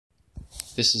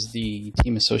This is the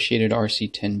Team Associated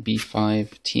RC10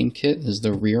 B5 team kit. This is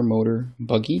the rear motor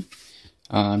buggy.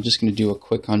 I'm just going to do a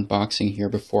quick unboxing here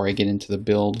before I get into the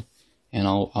build, and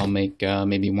I'll make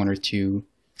maybe one or two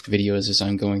videos as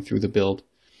I'm going through the build.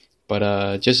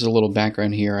 But just as a little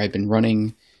background here, I've been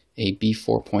running a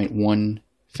B4.1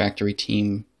 factory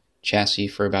team chassis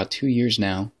for about 2 years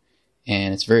now,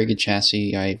 and it's a very good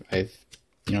chassis. I've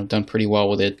done pretty well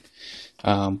with it.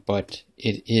 But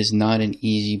it is not an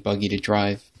easy buggy to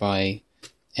drive by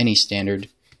any standard,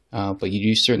 but you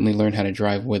do certainly learn how to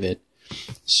drive with it.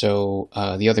 So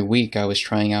the other week I was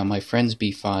trying out my friend's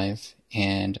B5,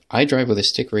 and I drive with a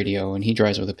stick radio and he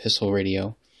drives with a pistol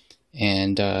radio,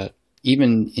 and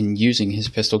even in using his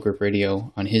pistol grip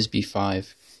radio on his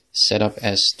B5 set up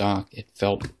as stock, it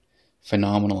felt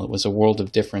phenomenal. It was a world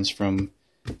of difference from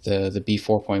the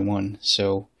B4.1.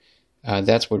 So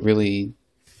that's what really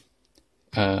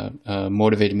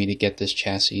motivated me to get this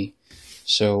chassis.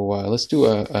 So let's do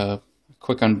a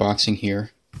quick unboxing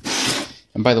here.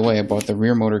 And by the way, I bought the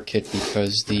rear motor kit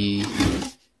because the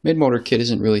mid motor kit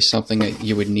isn't really something that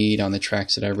you would need on the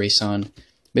tracks that I race on.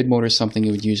 Mid motor is something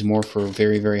you would use more for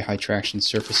very, very high traction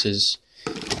surfaces,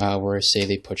 where say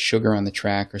they put sugar on the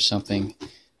track or something.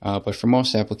 But for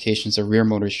most applications, the rear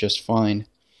motor is just fine.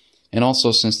 And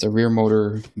also, since the rear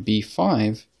motor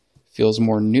B5 feels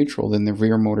more neutral than the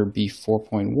rear motor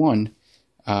B4.1,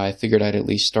 I figured I'd at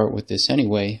least start with this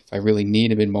anyway. If I really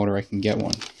need a mid motor, I can get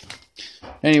one.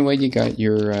 Anyway, you got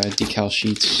your decal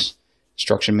sheets,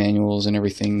 instruction manuals, and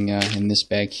everything in this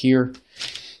bag here.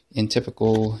 In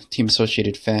typical Team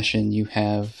Associated fashion, you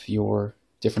have your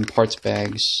different parts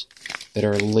bags that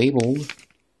are labeled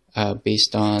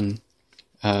based on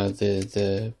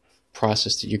the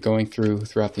process that you're going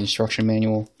throughout the instruction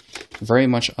manual. Very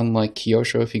much unlike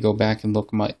Kyosho. If you go back and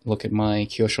look at my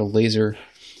Kyosho Laser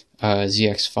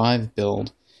ZX5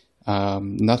 build,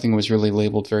 nothing was really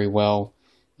labeled very well,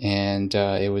 and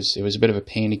it was a bit of a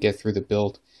pain to get through the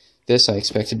build. This I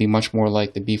expect to be much more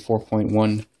like the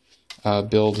B4.1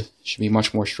 build. Should be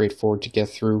much more straightforward to get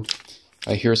through.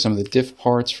 Here are some of the diff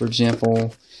parts, for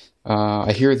example.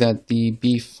 I hear that the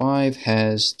B5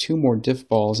 has 2 more diff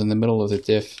balls in the middle of the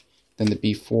diff than the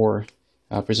B4,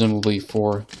 presumably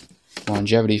for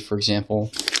longevity, for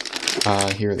example.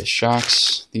 Here are the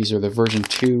shocks. These are the version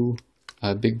 2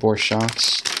 big bore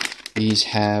shocks. These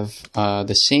have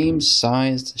the same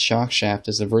sized shock shaft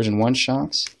as the version 1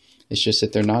 shocks. It's just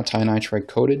that they're not tinitride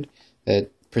coated.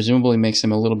 That presumably makes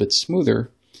them a little bit smoother.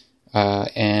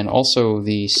 And also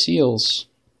the seals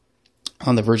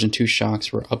on the version 2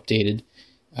 shocks were updated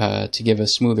to give a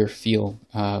smoother feel.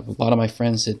 A lot of my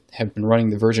friends that have been running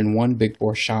the version 1 big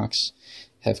bore shocks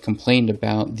have complained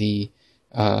about the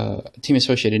Team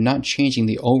Associated not changing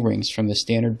the O-rings from the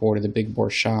standard bore to the big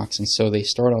bore shocks, and so they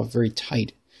start off very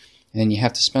tight, and you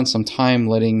have to spend some time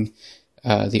letting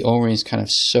the O-rings kind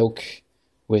of soak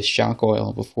with shock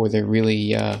oil before they're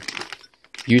really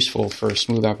useful for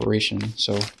smooth operation.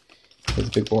 So for the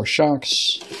big bore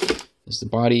shocks, is the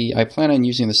body. I plan on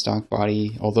using the stock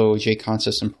body, although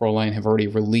J-Concepts and Proline have already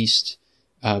released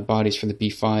bodies for the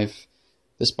B5.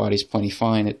 This body's plenty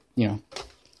fine.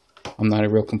 I'm not a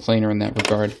real complainer in that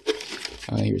regard.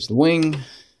 Here's the wing, a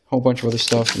whole bunch of other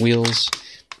stuff, wheels.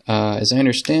 As I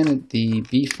understand it, the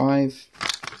B5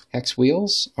 hex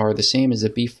wheels are the same as the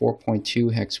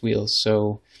B4.2 hex wheels.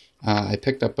 So I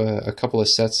picked up a couple of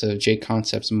sets of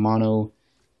J-Concepts mono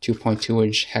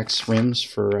 2.2-inch hex rims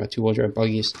for two-wheel drive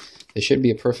buggies. They should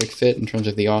be a perfect fit in terms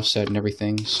of the offset and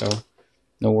everything, so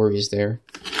no worries there.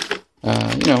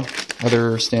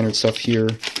 Other standard stuff here.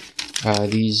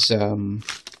 These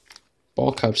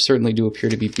ball cups certainly do appear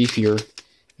to be beefier,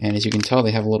 and as you can tell,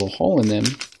 they have a little hole in them,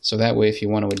 so that way if you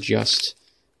want to adjust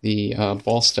the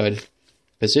ball stud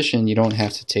position, you don't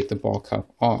have to take the ball cup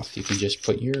off. You can just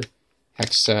put your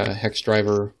hex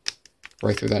driver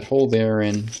right through that hole there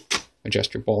and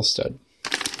adjust your ball stud.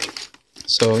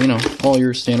 So, all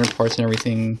your standard parts and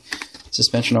everything,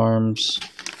 suspension arms.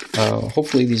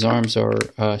 Hopefully these arms are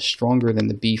stronger than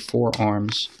the B4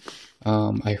 arms.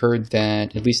 I heard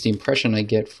that, at least the impression I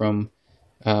get from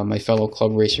my fellow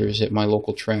club racers at my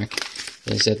local track,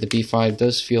 is that the B5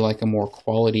 does feel like a more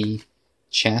quality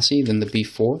chassis than the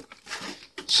B4.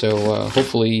 So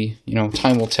hopefully,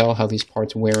 time will tell how these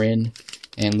parts wear in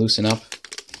and loosen up.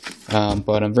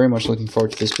 But I'm very much looking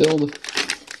forward to this build.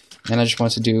 And I just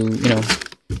want to do,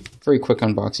 very quick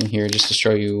unboxing here just to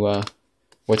show you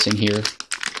what's in here.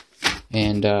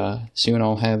 And soon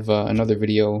I'll have another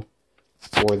video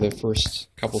for the first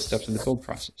couple steps of the build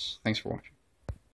process. Thanks for watching.